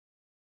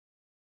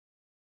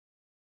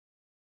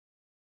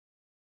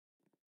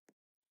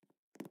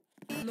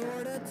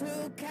Florida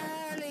to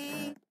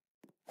Cali.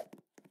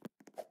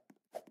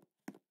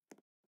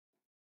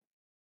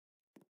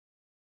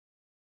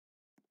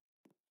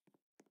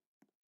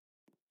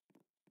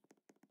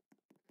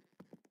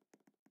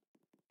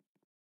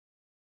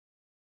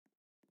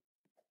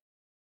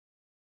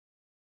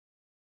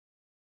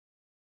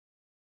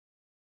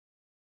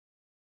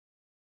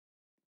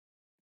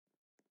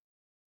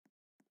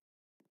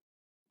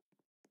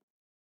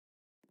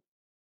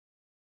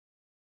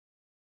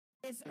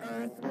 It's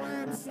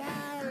Earthworm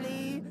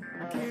Sally,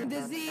 cure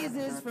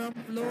diseases from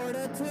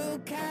Florida to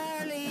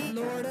Cali.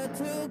 Florida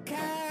to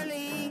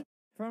Cali.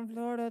 From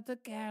Florida to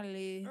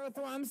Cali.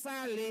 Earthworm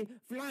Sally,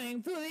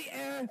 flying through the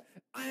air.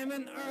 I'm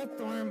an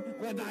earthworm,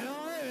 but I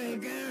don't really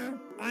care.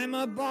 I'm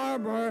a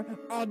barber,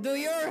 I'll do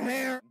your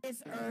hair.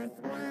 It's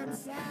Earthworm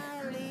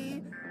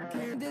Sally,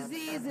 cure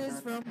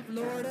diseases from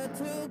Florida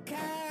to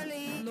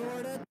Cali.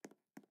 Florida.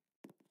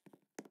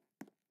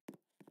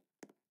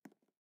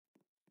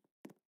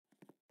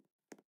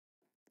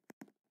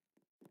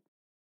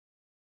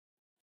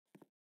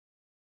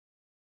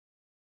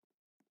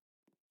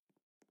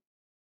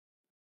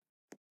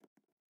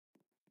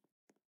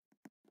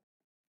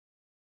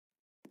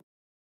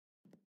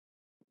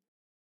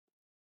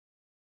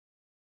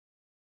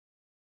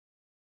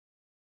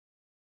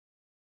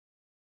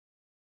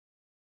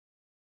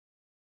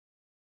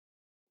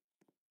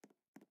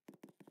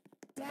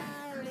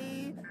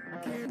 Sally,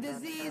 cure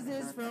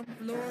diseases from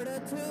Florida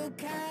to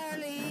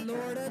Cali.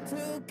 Florida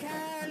to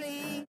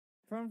Cali.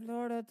 From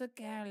Florida to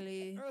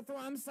Cali.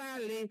 Earthworm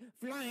Sally,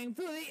 flying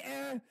through the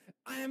air.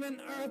 I'm an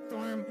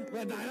earthworm,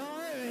 but I don't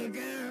really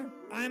care.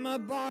 I'm a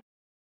bar.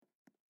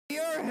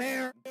 Your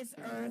hair. It's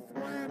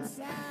Earthworm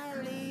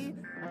Sally,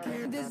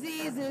 cure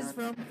diseases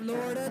from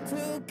Florida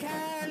to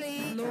Cali.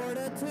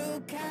 Florida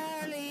to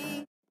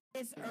Cali.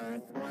 It's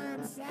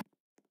Earthworm Sally.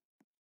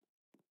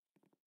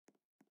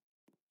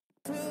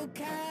 To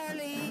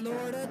Cali,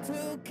 Florida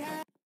to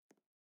Cali.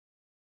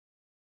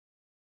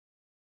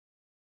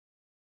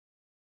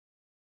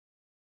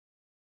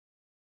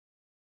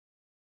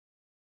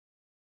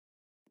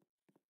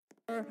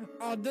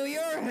 I'll do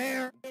your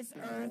hair. It's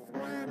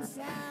Earthworm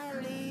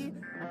Sally,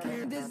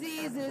 cure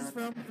diseases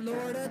from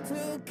Florida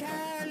to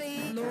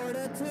Cali.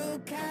 Florida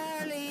to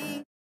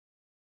Cali.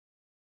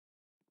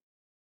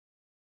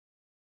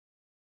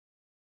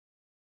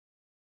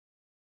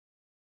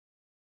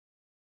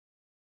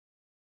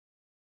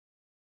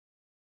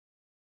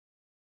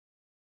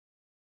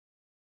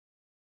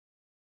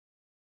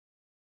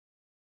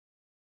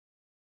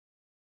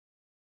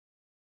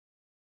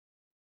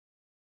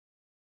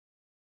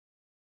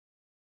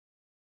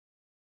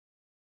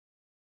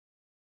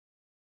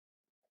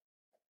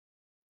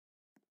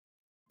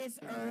 It's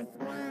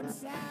Earthworm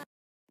Sally,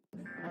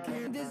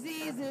 cure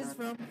diseases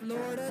from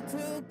Florida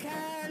to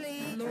Cali.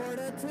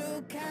 Florida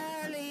to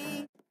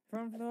Cali.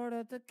 From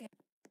Florida to Cali.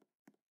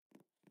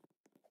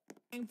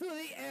 Through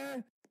the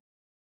air.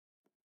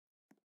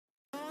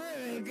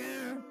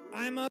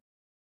 I'm a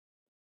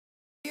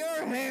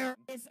your hair.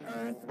 It's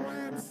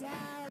Earthworm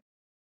Sally,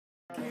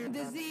 cure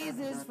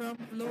diseases from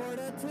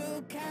Florida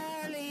to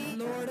Cali.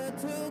 Florida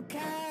to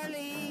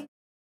Cali.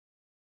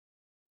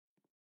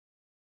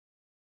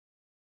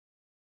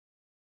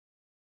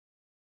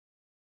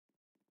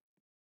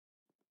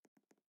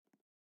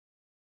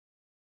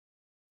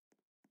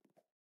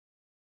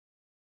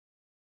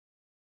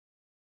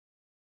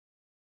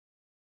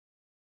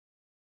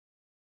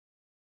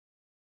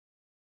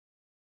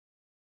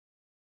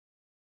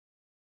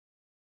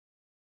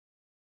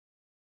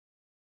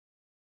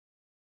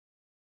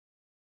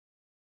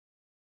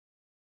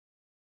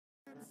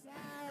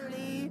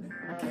 Sally,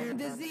 cure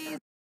disease.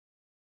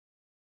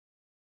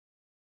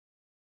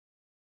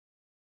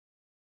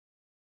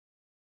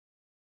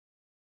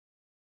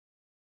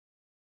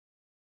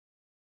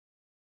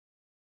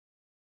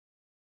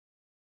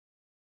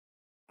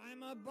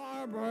 I'm a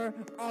barber,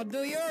 I'll do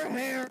your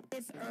hair.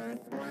 It's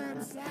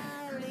Earthworm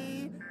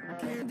Sally,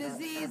 cure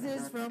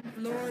diseases from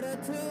Florida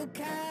to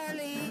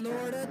Cali.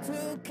 Florida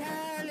to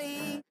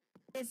Cali.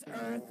 It's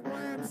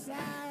Earthworm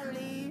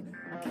Sally,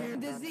 cure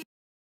disease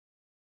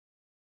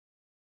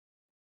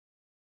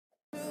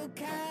to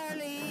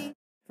Cali.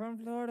 From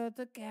Florida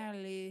to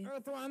Cali.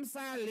 Earthworm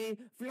Sally,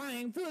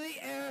 flying through the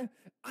air.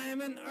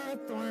 I'm an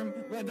earthworm,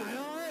 but I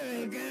don't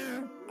really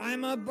care.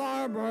 I'm a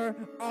barber,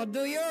 I'll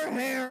do your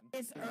hair.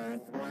 It's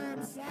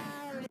Earthworm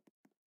Sally,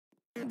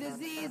 cure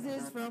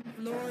diseases from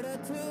Florida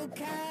to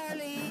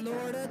Cali.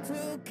 Florida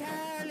to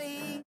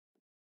Cali.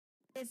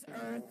 It's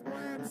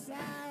Earthworm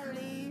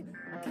Sally,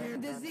 cure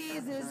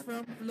diseases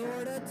from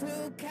Florida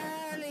to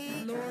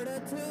Cali.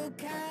 Florida to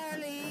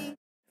Cali.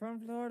 From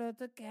Florida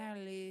to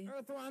Cali.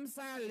 Earthworm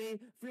Sally,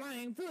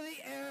 flying through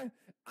the air.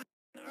 I'm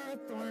an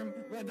earthworm,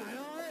 but I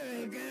don't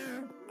really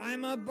care.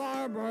 I'm a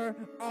barber,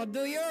 I'll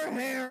do your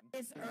hair.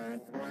 It's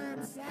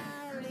Earthworm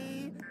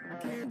Sally,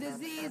 cure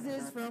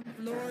diseases from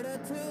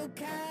Florida to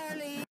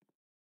Cali.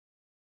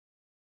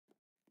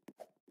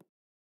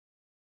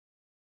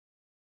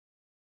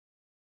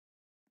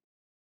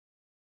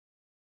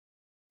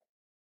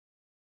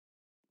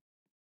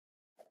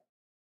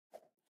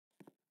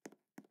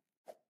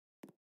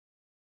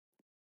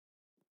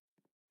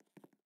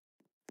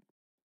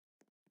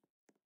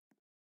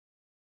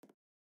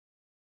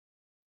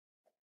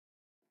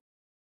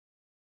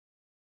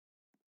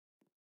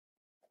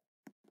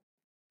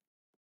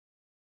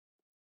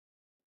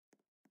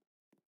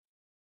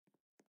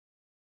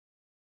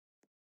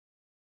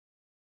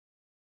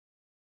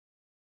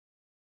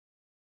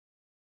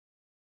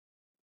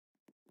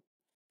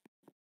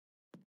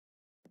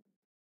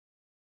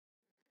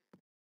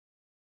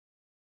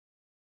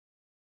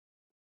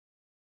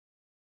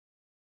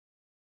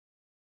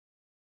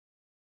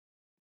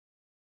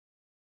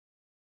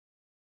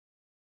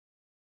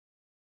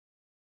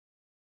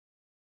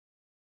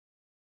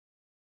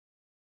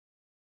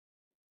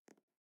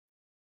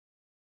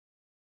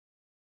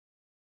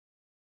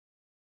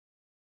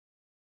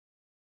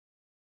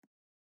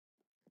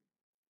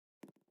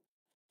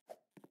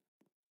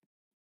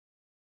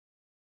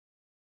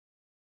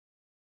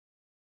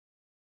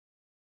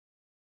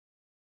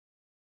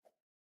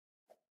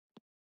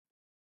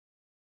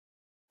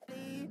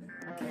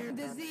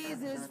 Cure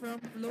diseases from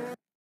Florida.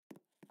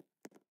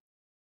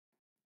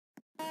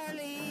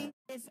 Sally,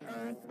 it's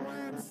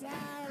Earthworm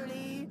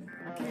Sally.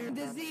 Cure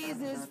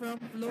diseases from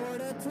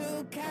Florida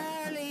to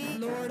Cali.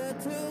 Florida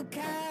to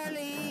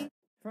Cali.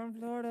 From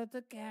Florida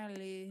to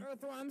Cali.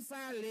 Earthworm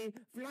Sally,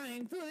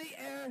 flying through the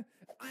air.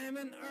 I am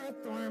an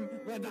earthworm,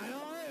 but I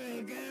don't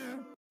really care.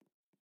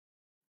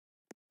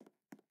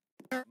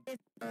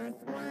 It's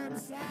Earthworm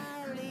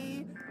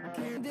Sally.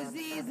 Cure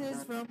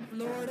diseases from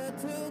Florida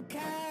to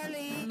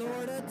Cali.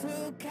 Florida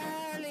to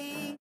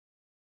Cali.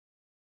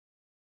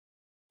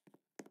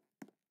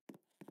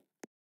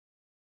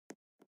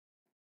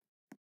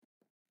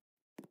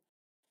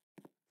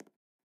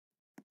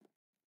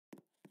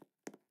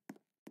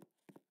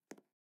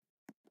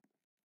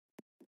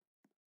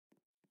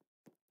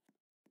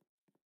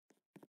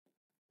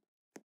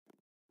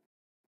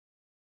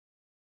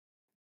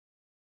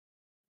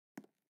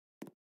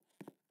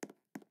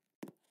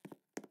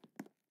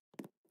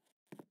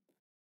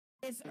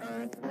 It's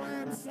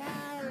Earthworm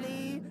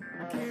Sally.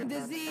 Cure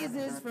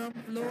diseases from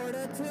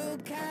Florida to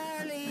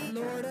Cali.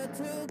 Florida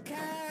to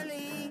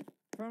Cali.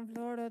 From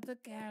Florida to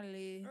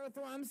Cali.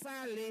 Earthworm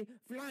Sally,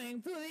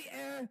 flying through the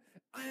air.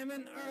 I am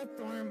an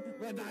earthworm,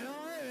 but I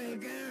don't really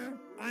care.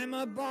 I'm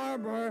a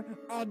barber,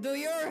 I'll do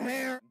your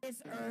hair.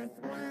 It's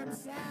Earthworm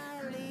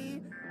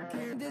Sally.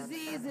 Cure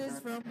diseases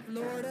from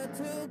Florida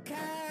to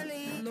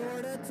Cali.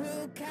 Florida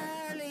to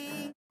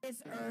Cali.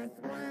 It's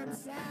Earthworm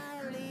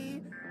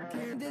Sally.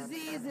 Cure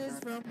diseases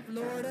from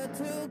Florida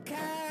to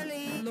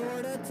Cali.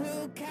 Florida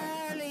to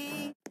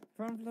Cali.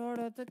 From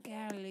Florida to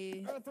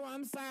Cali.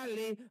 Earthworm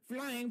Sally,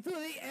 flying through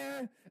the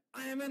air.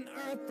 I am an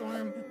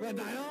earthworm, but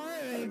I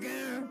don't really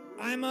care.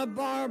 I'm a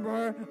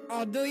barber,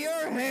 I'll do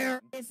your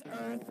hair. It's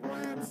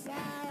Earthworm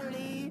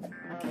Sally.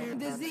 Cure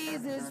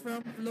diseases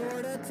from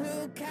Florida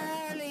to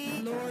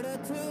Cali. Florida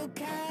to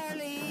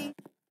Cali.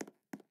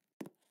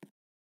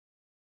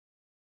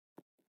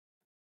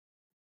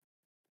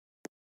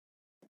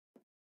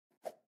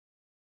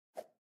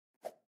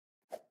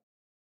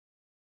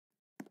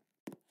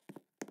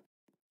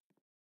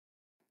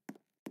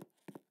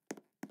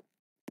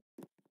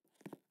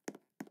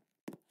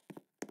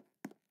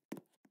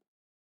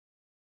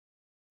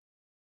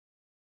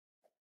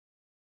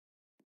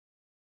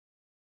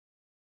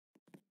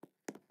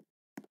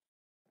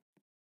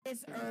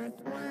 It's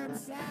Earthworm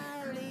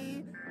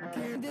Sally.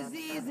 Cure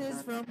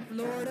diseases from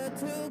Florida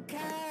to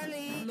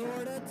Cali.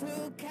 Florida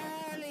to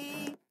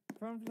Cali.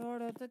 From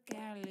Florida to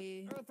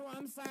Cali.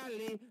 Earthworm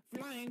Sally,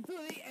 flying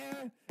through the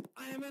air.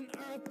 I am an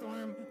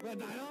earthworm,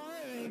 but I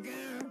don't really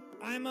care.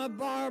 I'm a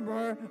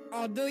barber,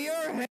 I'll do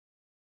your hair.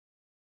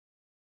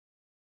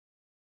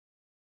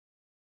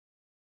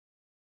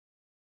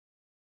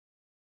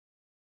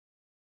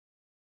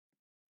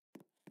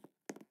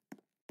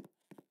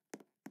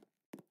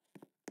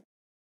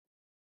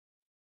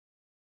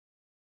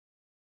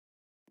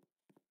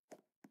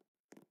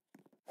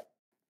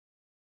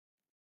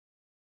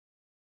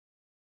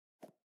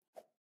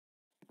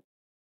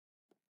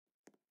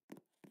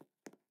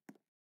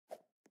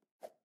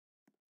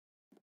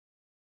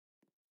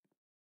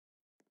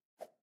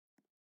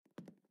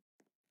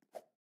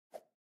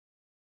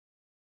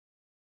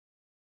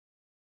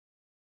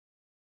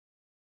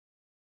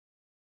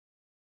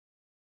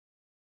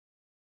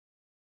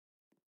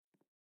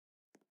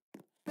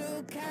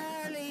 To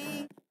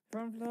Cali.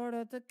 From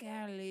Florida to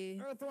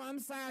Cali. Earthworm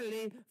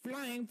Sally,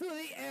 flying through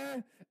the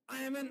air.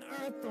 I am an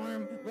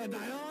earthworm, but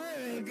I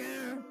don't really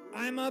care.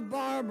 I'm a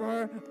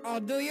barber,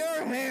 I'll do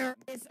your hair.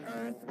 It's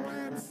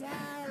Earthworm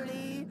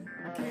Sally.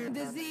 Cure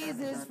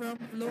diseases from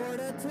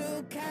Florida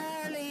to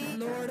Cali.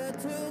 Florida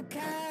to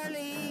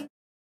Cali.